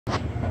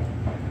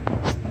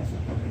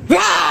What?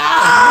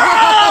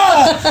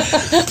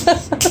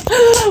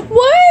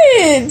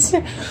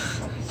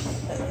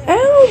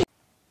 Ow.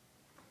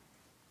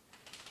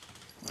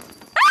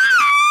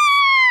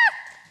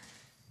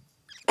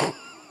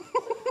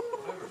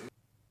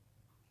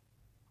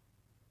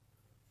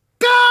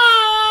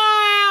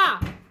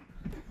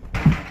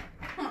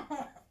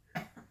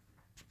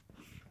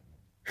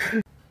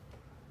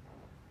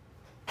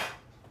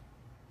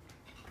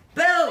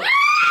 Bill!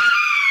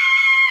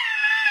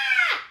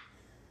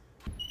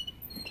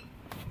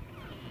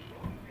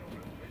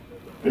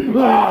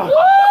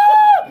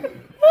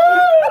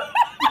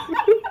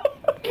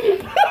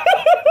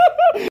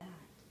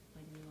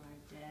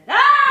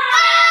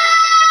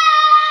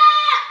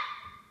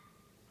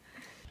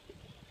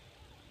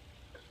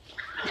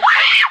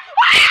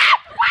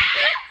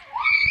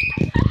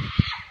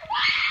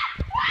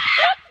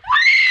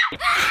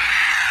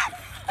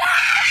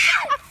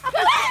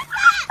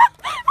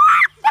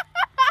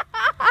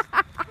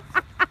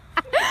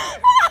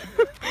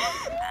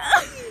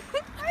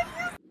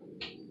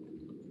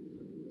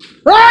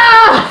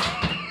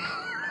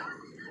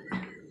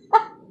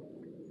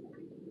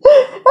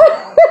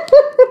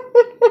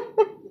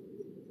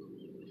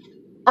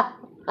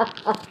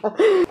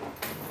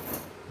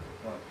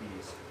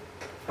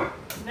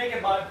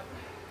 Naked bud.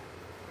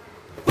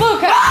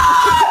 Look!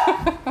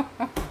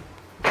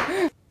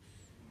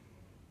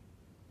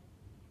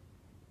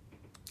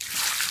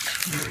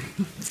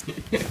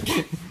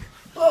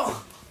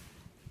 Oh.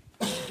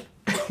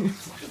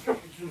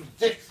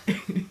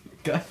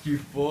 Got you,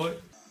 boy.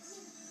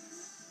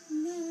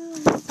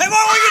 Hey,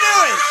 what were you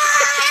doing?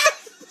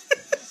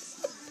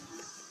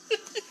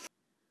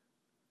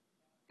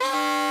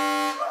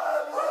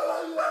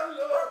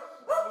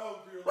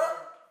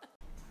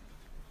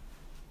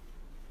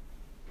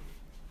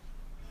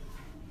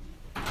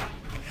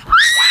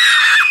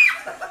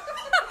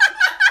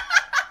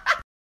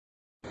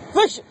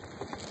 Push!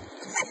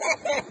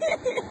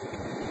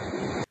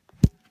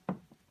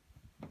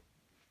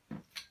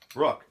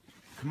 Brooke,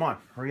 come on,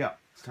 hurry up.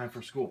 It's time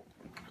for school.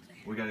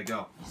 We gotta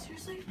go.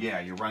 Seriously? Yeah,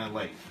 you're running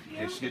late.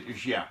 Yeah. Just get your,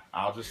 yeah,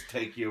 I'll just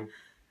take you.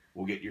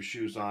 We'll get your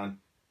shoes on.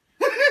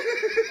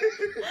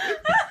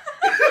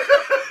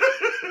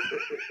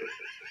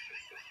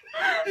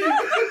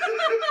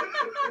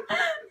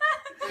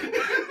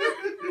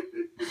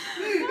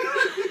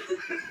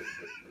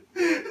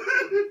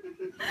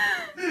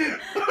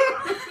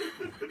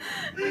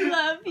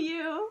 Love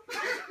you.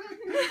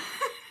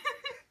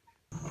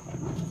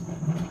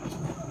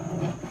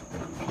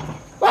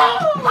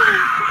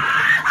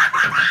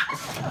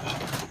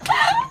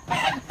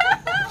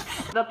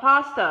 The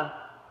pasta.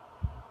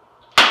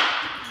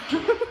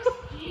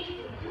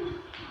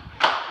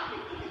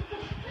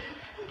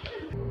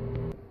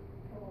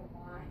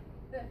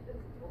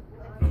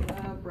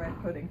 Bread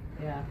pudding.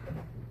 Yeah.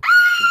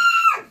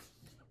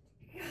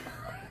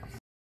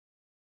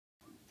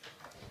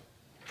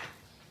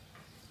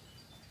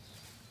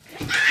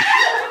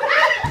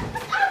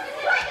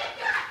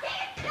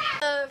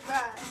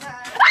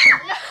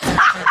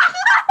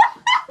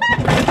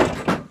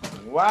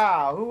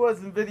 Wow, who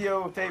wasn't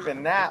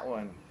videotaping that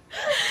one?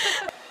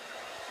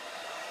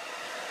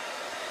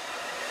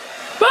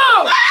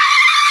 Boom!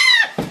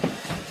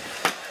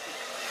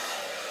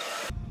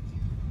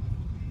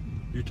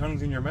 Your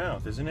tongue's in your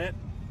mouth, isn't it?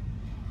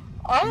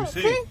 I don't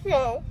think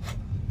so.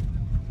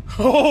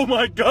 Oh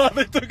my god,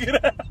 they took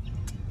it out!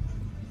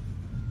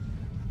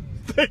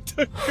 They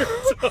took your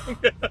tongue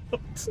out!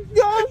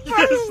 Go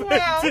back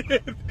now. They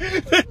did!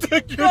 They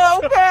took your Go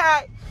tongue.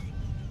 back.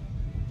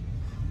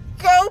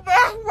 Go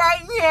back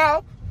right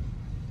now.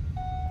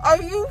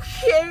 Are you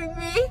kidding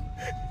me?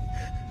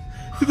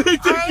 They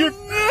took I your...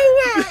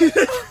 knew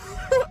it.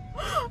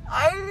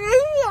 I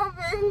knew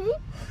something.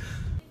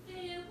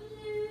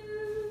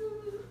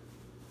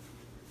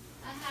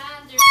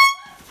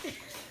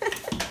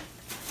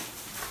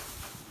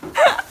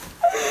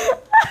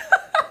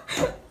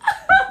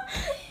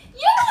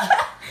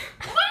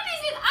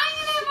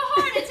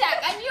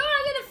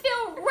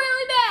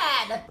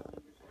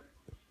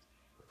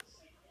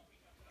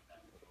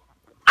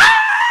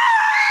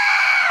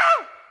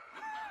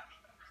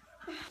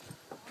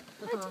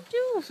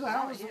 So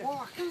how was the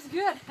walk? It was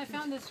good. I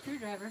found this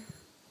screwdriver.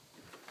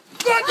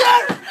 What is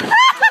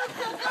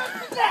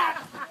that?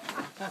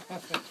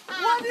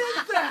 What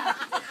is that?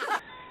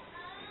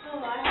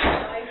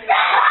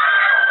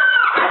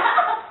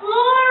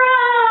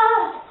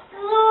 Laura!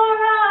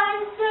 Laura,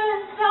 I'm so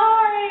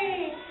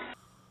sorry.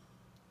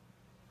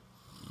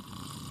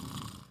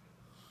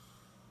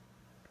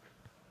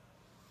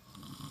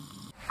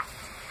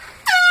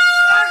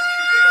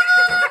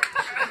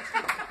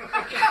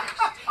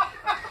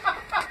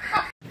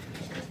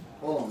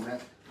 Hold on, man.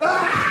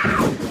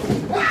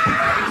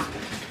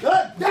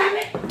 God damn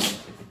it!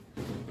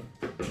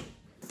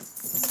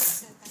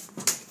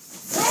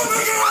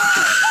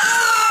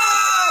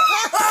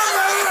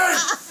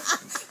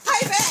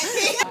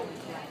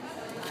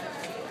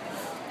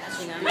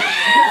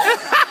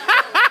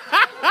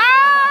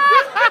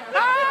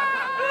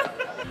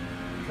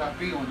 Got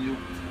B on you.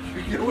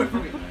 Get away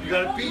from me. You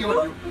got a bee on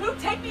you. Well,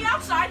 take me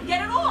outside and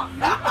get it off.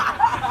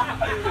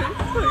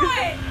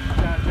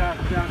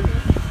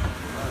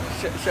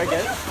 Should I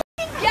get it?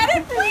 Get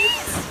it,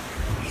 please.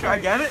 Should I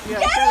get it? Yeah.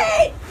 Get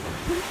it.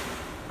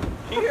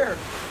 Here.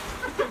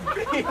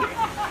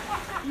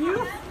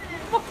 You.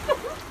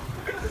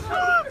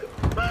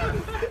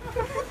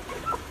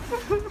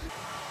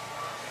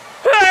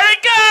 Let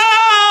it go!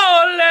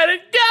 Let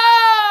it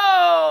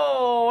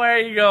go! Where are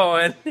you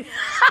going?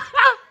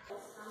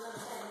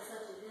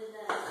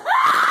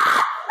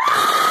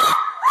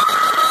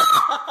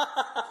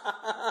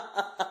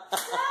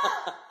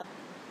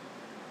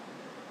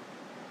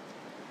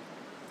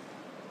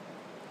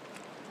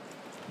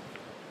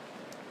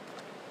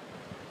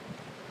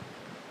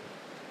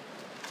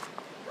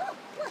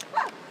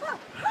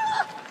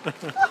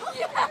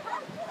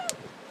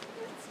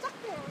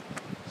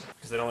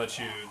 Because they don't let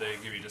you, they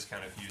give you a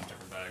discount if you use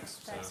different bags.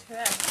 So. That's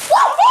correct.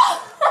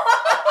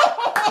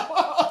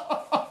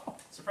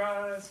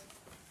 Surprise!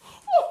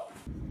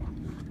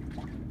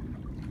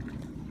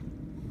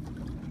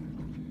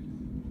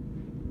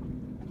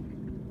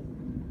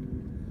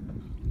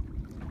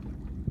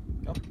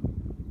 Go.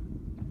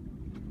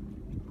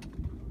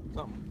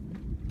 Go.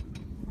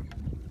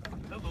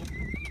 Hello.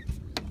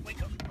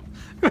 Wake up.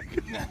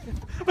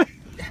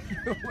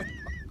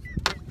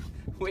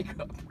 Wake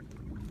up.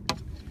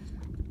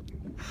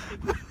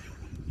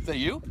 Is that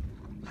you?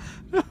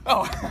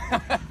 Oh.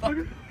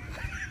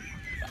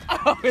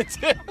 Oh, it's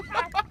him.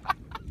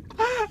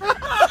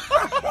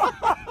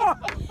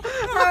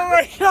 Oh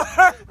my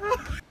God.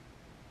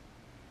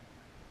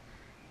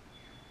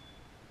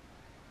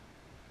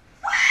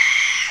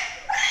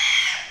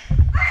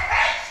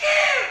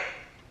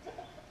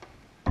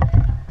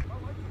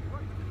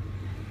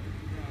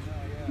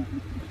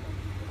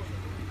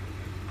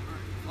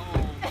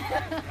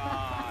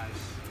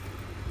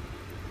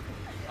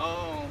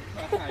 Oh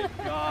my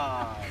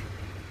God.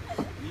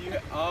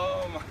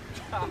 Oh my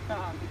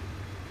God.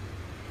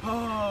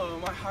 Oh,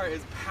 my heart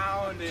is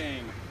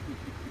pounding.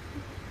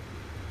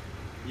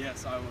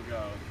 Yes, I will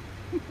go.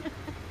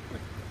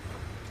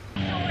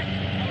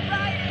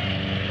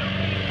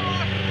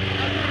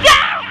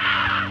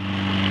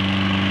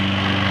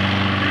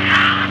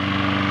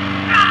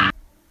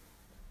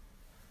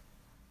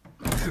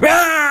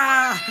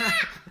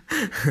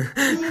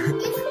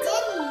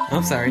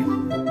 I'm sorry.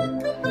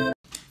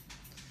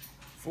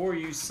 For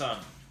you, son.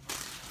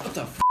 What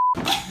the f?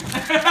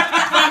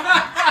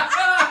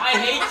 I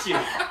hate you.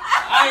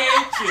 I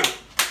hate you.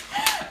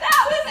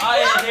 That was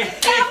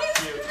hate that was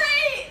you.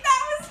 great.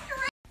 That was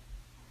great.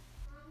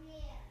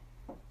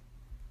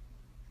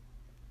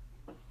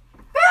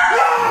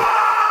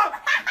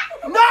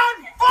 Not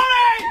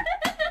funny!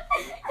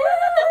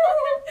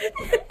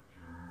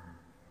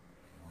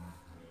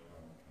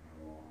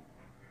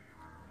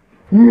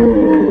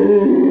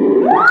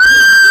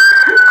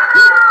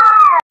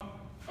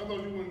 I thought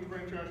you wanted to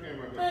bring trash can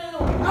back there.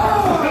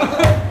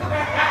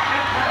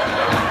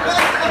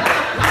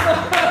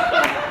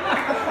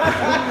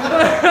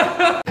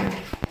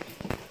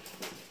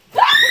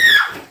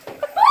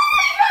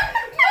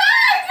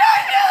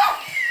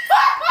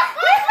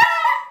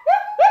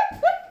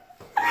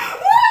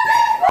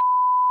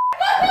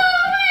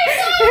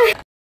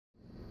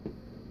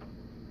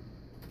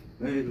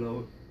 Hey,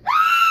 Lord.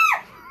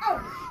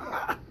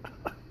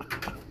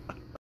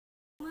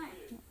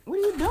 What are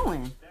you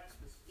doing?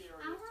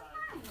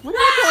 What are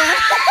you doing?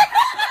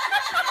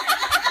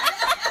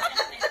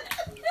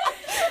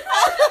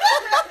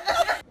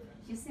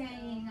 She's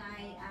saying I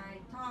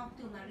talked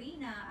to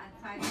Marina at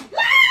 5.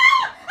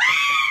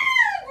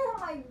 Oh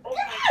my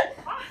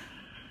God.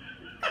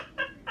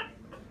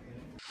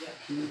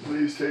 Can you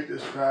please take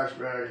this trash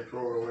bag and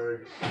throw it away?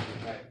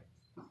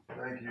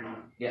 Thank you.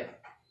 Yeah.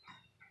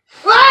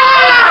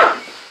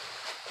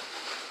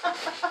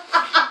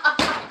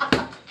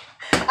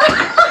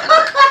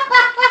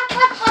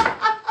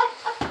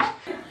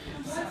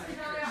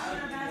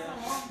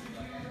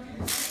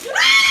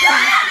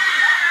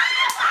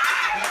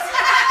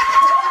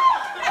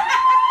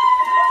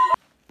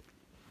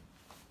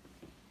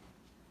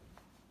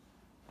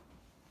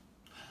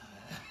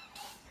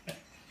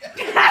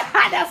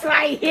 That's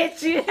why he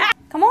hit you.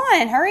 Come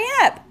on, hurry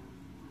up.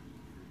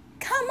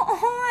 Come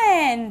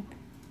on.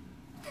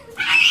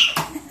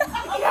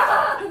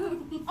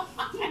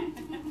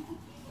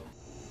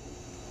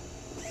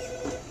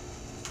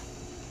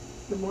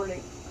 Good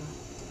morning.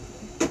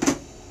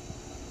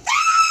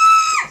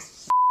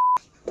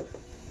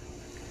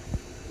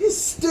 You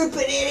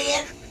stupid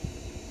idiot!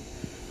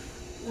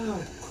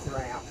 Oh,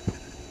 crap.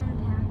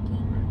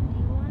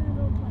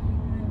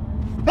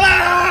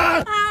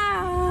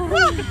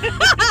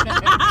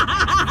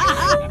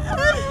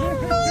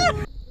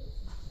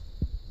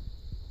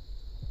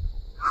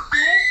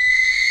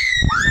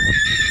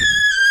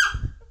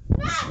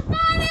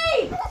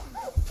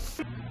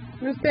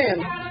 Where's Dan?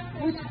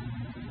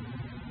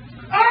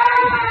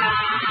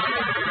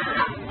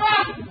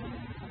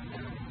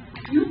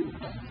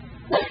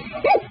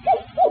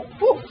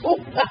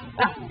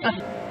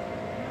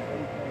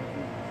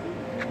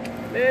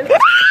 Oh,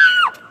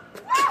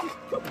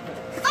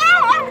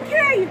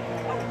 okay.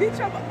 Oh, bitch,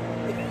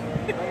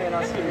 Man,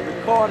 I should have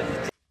recorded. Is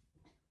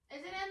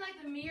it in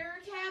like the mirror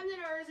cabinet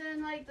or is it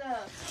in like the...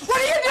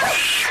 What are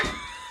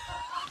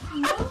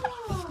you doing?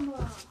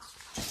 Mama!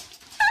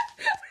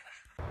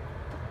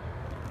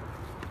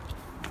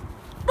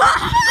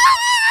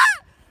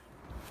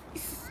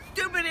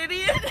 Stupid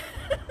idiot.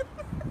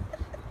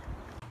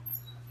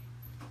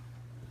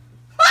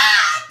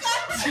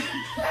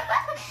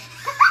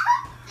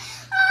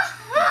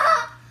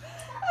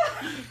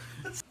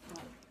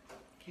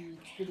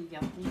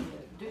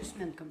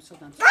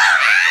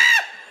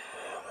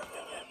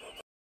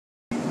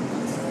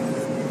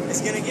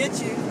 It's gonna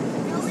get you.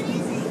 No, it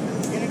isn't.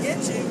 It's gonna get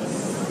you.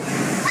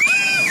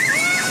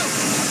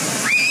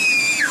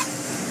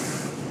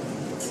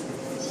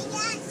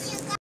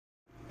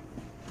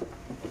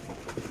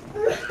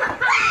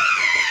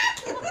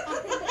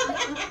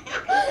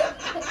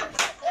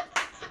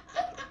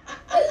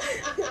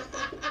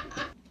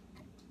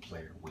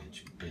 Blair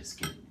Witch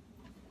Biscuit,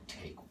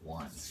 take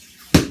one.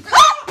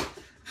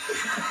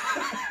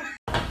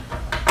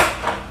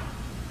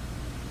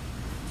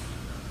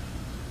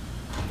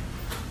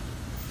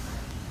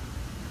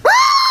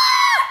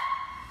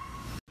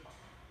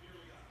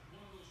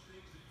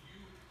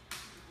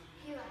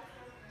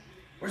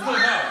 Where's my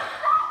hug?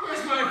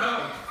 Where's my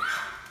hug?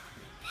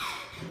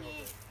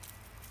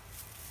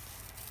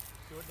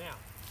 Do it now.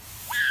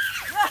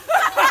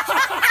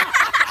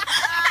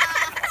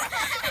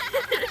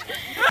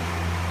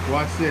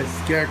 Watch this,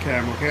 scare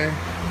cam, okay?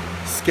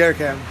 Scare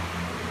cam.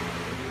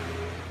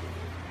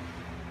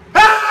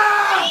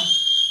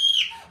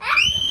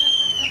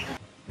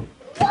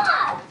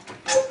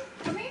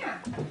 Come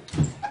here.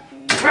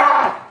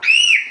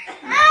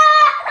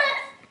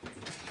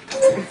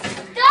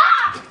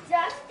 Stop,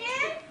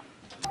 Justin!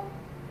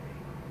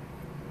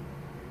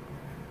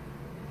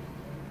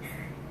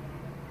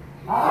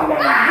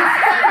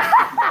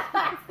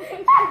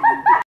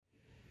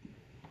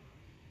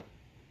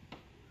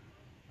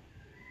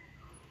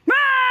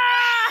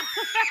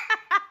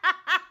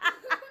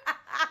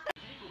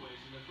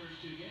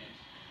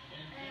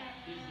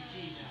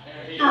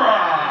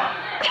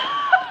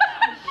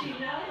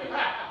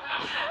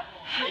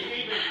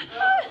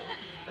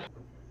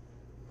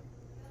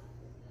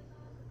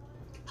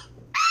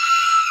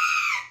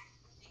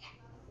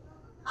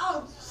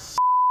 Oh,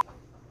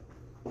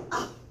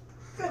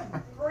 good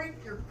grief,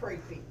 you're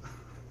creepy.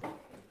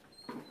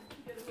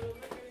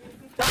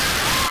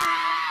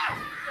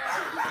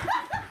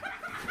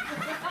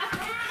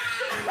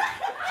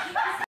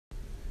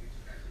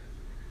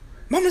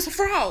 Mama's a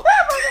frog.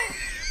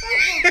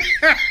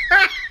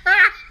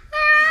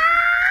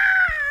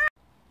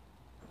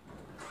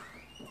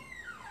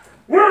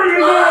 Where are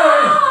you going?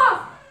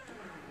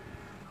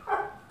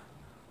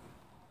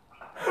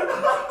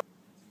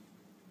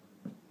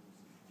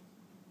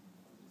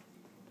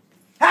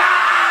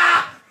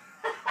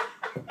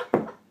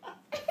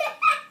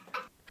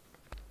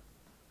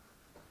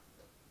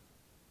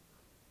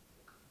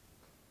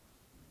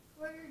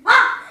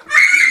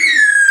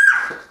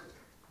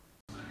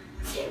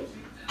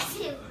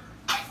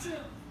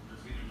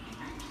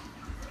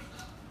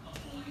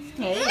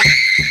 Hey.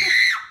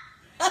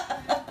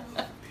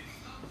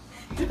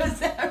 Does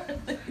that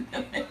really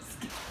noise?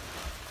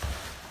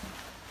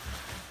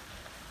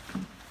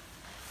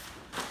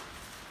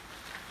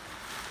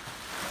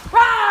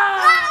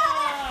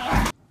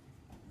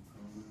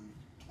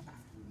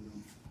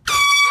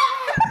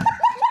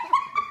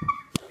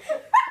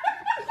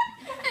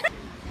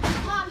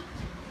 Mom,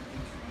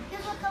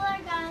 guess what color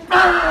I got?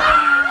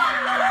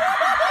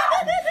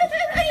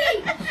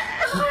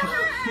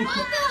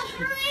 What the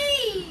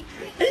freak?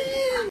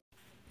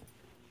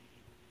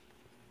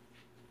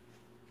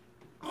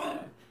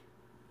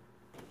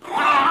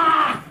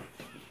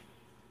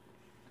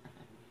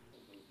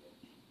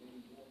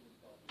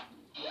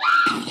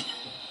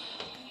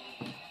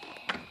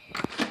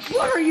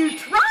 What are you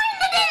trying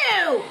to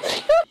do?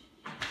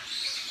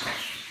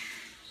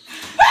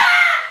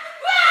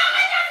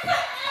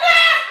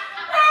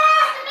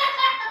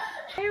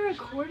 They're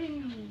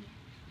recording me.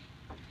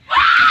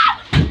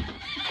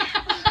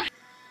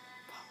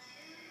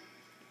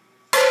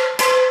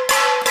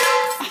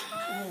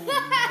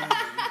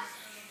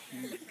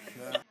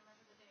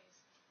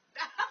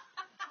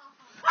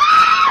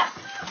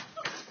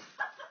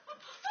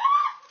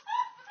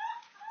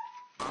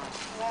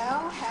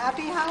 Well,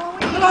 happy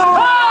Halloween.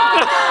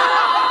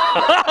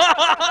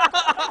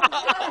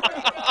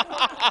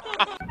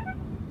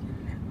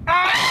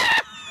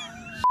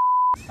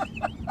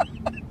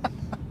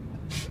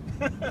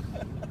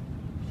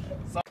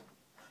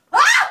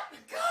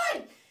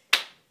 Good.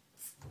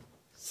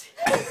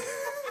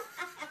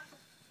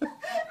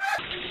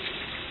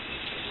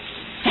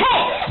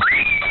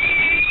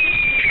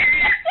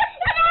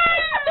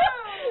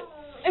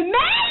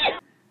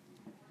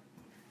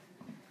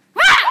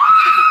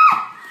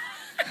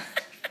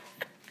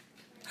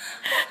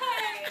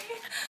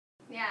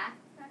 Yeah.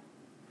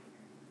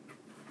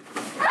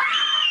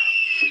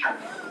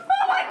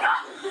 my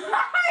god!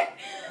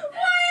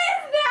 What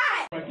is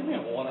that? Give me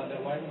a walnut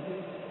that way,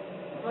 please.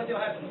 I thought you'll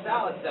have some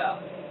salad stuff.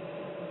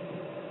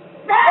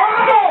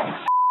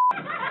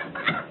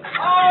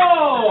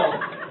 ¡Oh!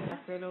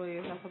 Pero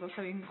esa foto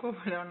está bien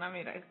cobrona,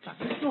 mira esta.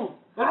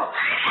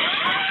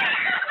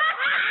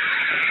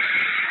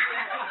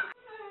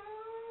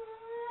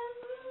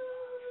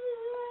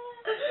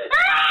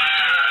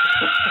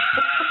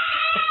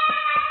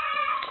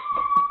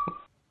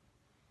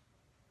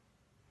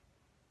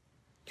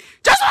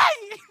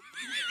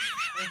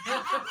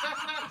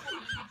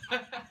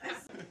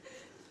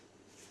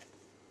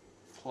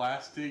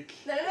 Plastic.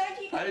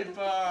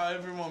 Paper,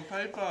 everyone,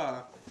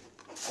 paper.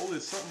 Oh,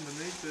 there's something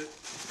beneath it.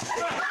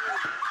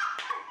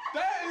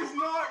 That is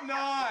not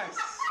nice.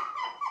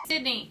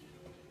 Sydney.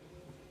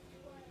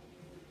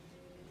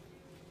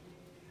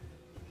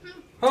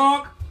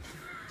 Honk.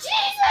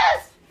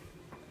 Jesus!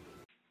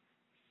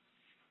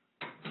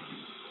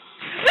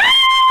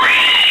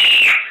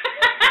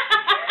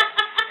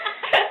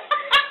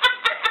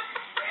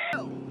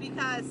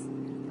 Because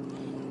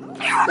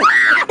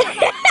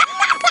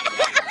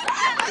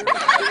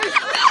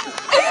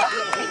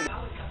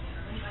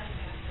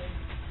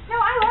No,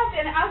 I loved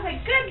it. I was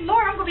like, good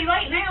Lord, I'm going to be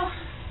late now.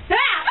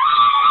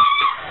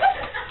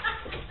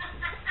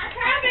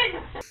 Cabin!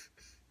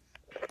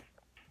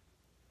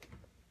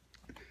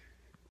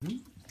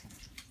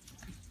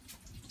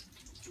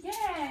 Yay,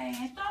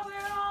 I thought we were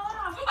all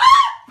off.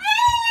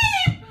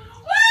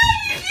 Why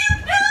did you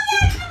do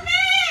this to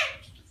me?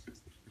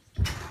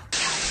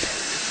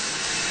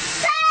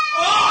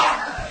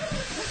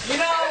 You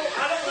know,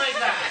 I don't like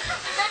that.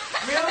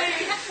 Really?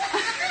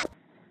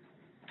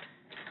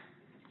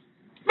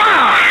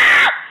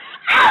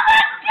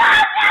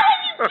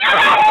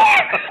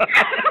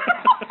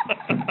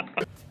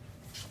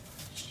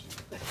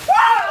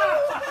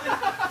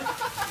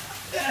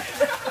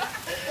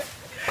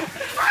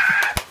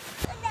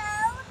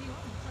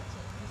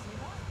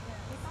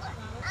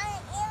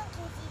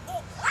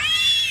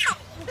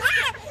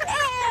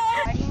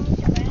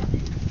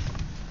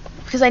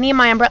 Because I need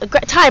my umbrella.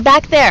 Ty,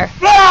 back there.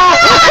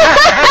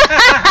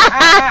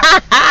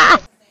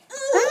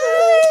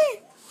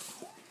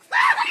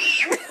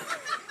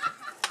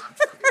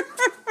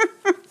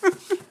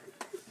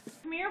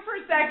 come here for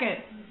a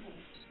second.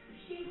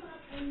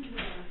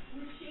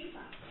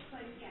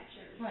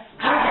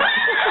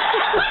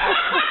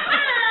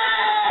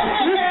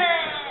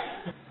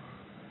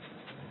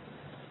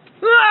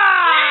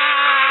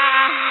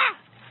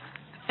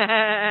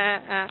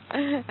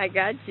 I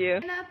got you.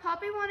 And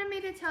Poppy wanted me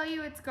to tell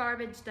you it's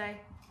garbage day.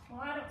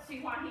 Well, I don't see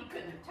why he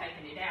couldn't have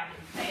taken it out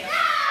himself.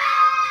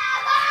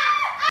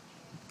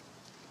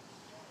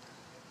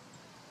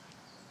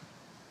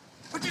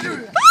 What you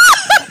doing?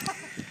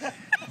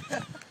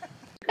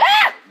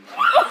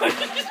 Oh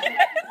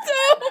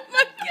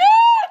my god!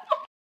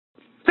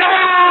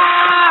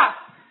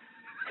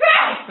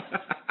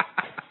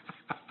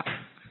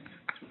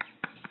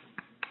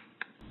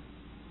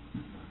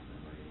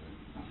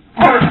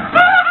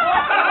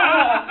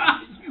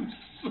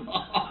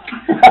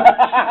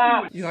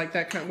 You like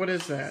that kind? What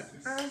is that?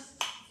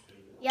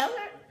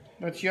 Yogurt?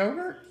 That's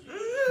yogurt?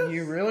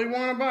 You really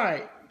want a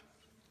bite?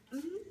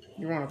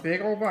 You want a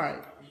big old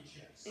bite?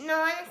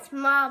 No, a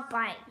small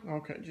bite.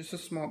 Okay, just a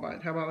small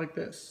bite. How about like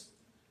this?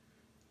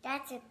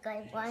 That's a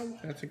good one.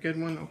 That's a good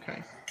one?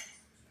 Okay.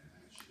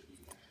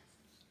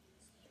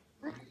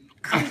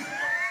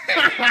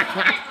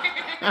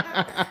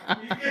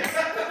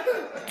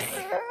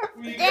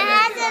 It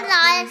has a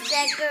lot of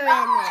sugar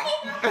in it.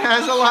 It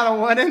has a lot of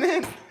what in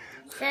it?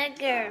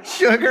 Sugar.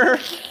 Sugar.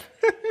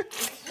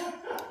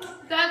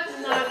 That's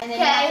not.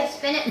 Okay,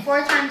 spin it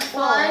 4 times.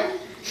 1,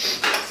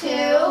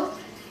 2,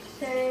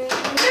 3.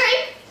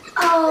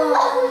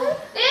 Oh.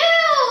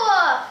 Ew!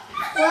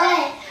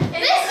 What?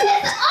 This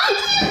is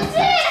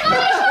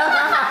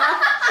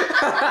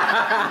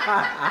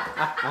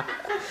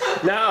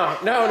No,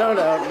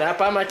 not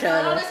by my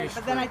camera.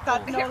 But then I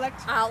thought, no,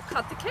 let's... I'll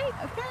cut the cake.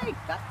 Okay,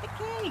 cut the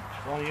cake.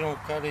 Well, you don't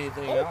cut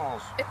anything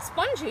else. It's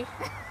spongy.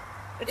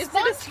 It's Is it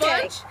a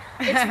sponge?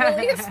 It's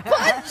really a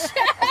sponge.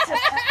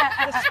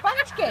 The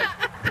sponge cake.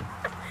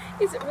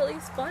 Is it really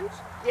a sponge?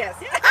 Yes.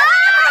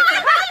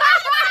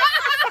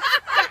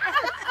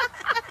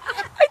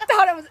 I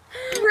thought it was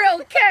real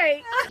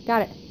cake.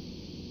 Got it.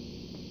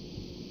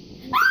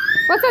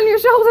 What's on your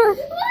shoulder?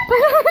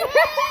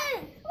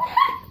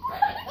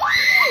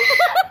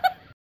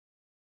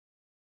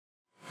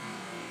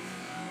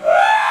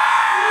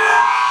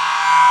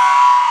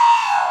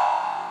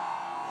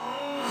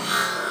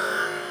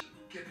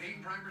 Get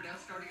paint primer now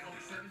starting at only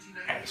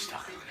 $17.98.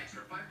 Save an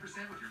extra 5%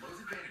 with your Lowe's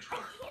Advantage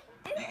card.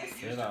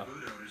 Get up.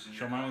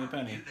 Show Mommy the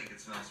penny.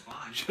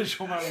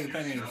 Show Mommy the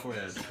penny in your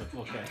forehead.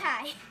 Okay.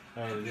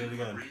 Alright, do it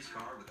again.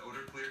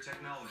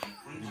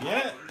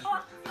 Yeah.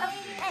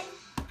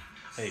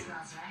 Hey.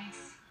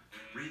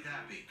 Breathe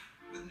happy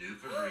with new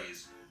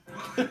Febreze.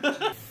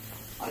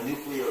 A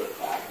nuclear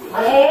attack was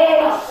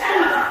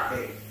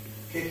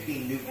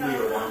 15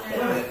 nuclear bombs have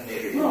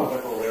detonated in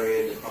several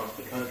areas across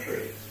the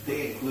country.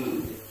 They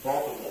include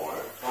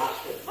Baltimore,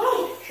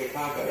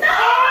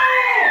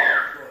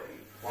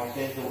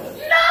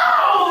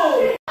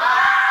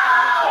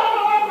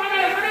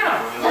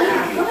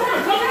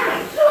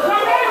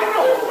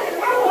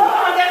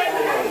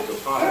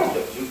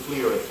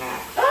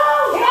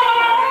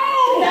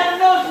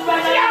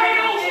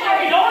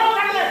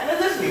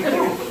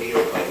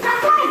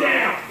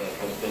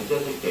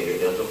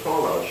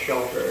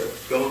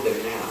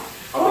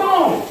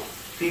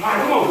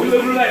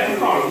 Relax,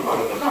 call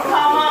Mama.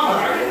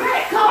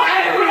 Call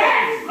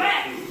Aries.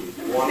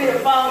 See the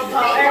phone,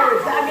 call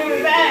Aries. I'll give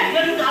it back.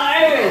 Let me call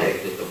Aries.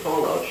 Exit the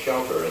fallout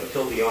shelter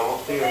until the all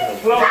clear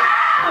has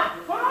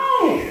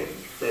Phone.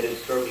 that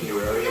is serving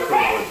your area for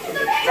voice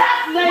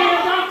Stop, lady.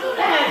 Don't do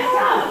that.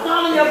 Stop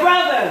calling your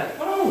brother.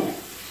 Phone.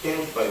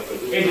 Stand by for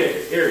this.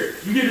 AJ, Aries,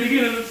 you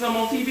get some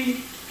on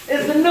TV?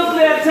 It's the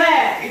nuclear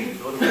attack.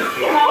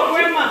 Call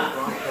Grandma.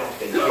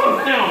 Calm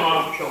down,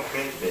 Mom.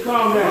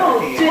 Calm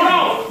down.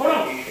 Hold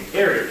on.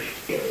 Aries.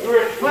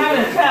 We're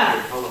planning time.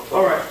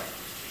 All right.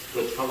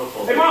 The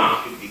telephone Hey,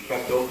 Mom. should be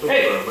kept open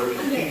Hey. for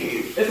emergency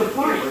use. It's a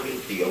prank.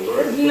 Emergency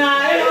alert. It's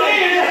not.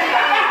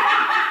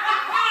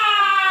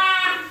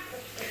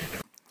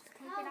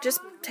 Just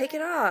take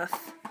it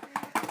off.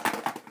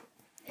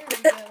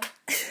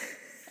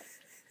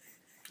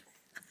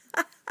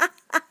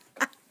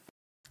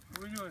 What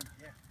are we doing?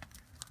 Yeah.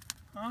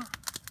 Huh?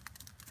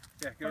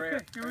 Yeah, get ready.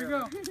 Okay, here we go.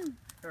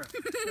 Here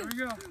we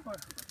go. What?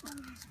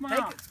 Smile.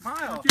 Take it.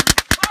 Smile.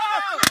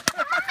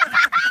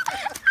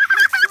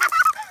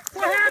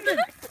 What happened?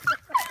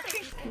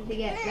 To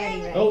get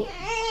ready. Oh,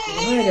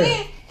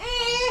 later.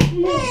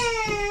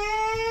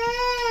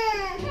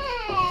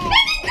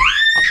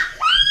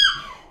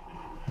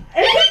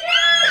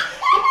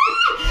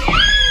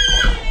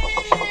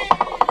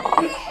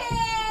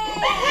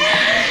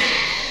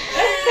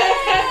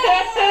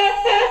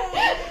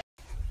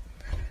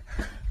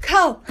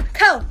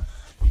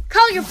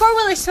 Cole, your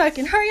four-wheeler's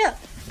smoking. Hurry up.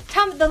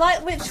 Tell me the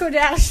light went shorted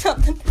out or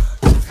something.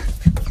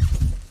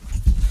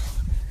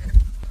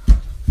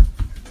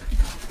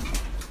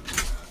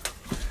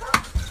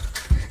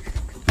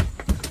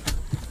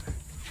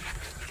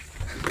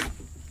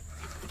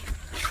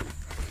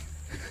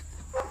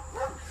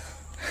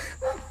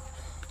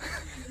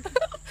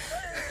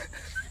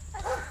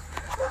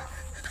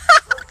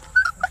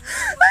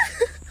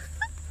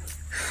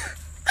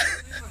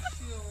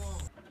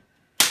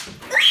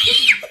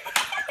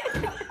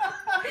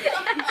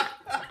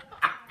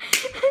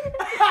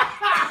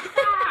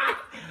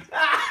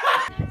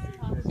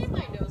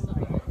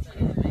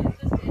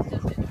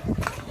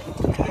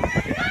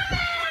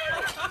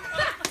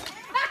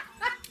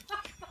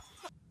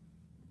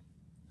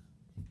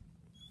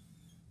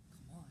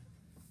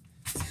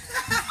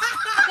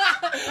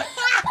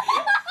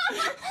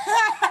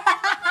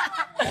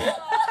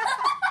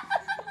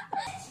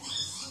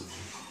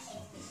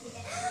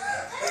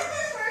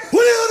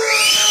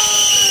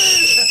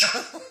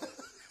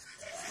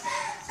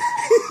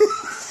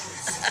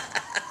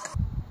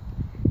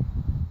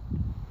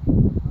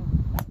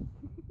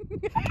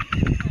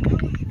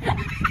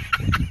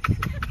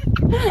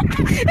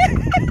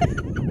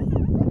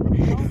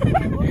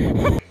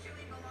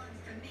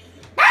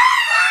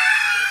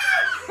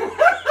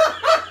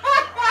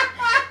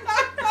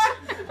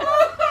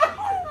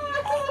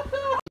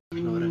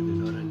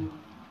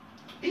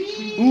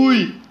 Uy!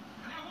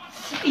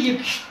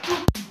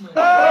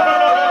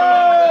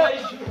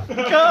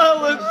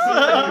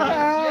 KaleSalad!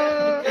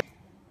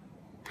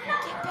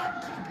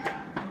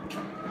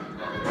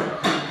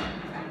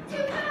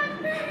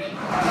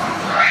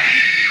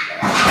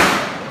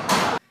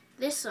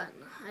 This one,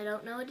 I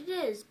don't know what it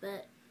is,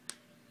 but...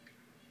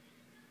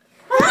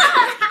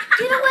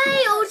 Get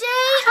away, OJ!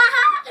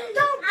 Don't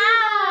do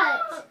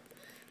that!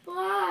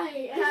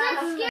 Why?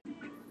 I'm scared.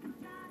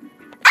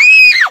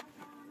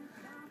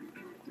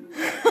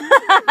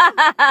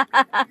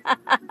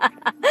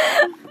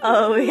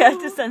 Oh, we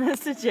have to send this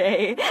to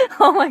Jay.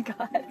 Oh my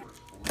god.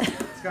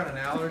 It's got an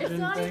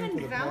allergen thing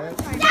for the pet.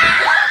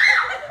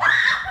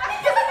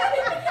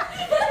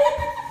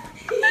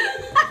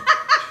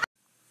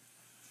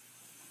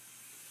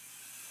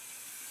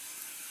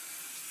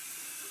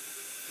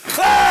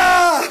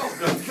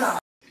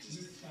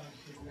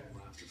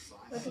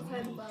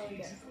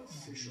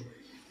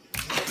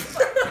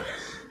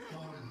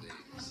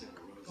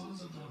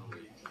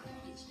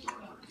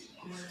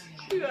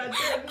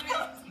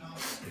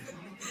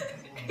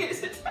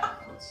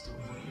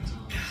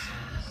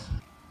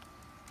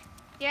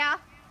 Yeah.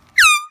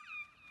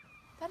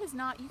 That is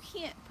not, you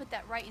can't put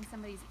that right in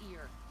somebody's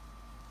ear.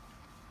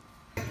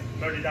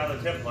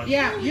 $30 tip lunch.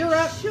 Yeah, you're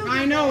up.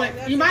 I know it.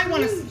 You might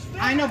want to.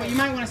 I know, but you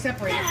might want to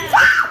separate it.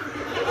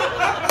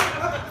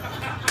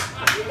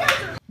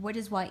 What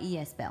does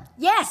Y-E-S spell?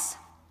 Yes.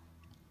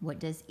 What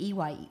does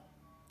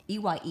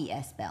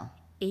E-Y-E-S spell?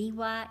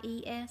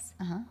 E-Y-E-S?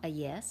 Uh-huh. A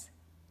yes.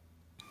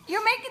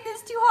 You're making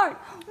this too hard.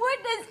 What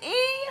does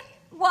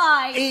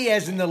E-Y? E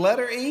as in the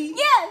letter E?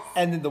 Yes.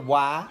 And then the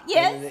Y.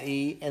 Yes. And then the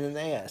E and then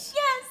the S.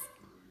 Yes.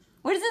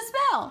 What does it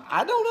spell?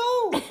 I don't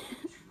know.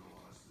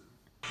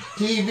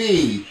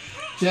 TV,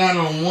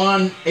 channel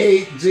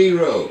 180.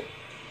 Looking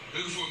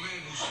for a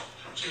man who's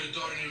got a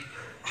daughter named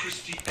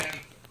Christy M.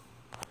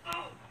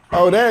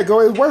 Oh, there it go.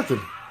 It's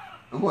working.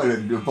 What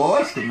a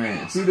divorce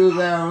command. See those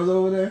arrows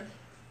over there?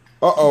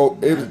 Uh-oh.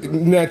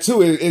 Now,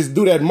 too, it's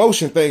do that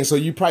motion thing, so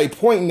you probably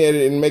pointing at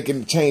it and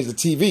making it change the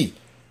TV.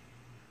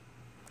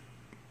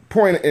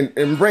 Point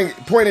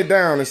it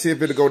down and see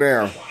if it'll go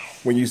down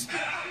when you...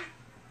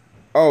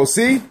 Oh,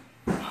 see?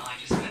 Well, I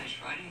just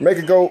finished writing Make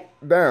it go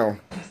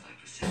down.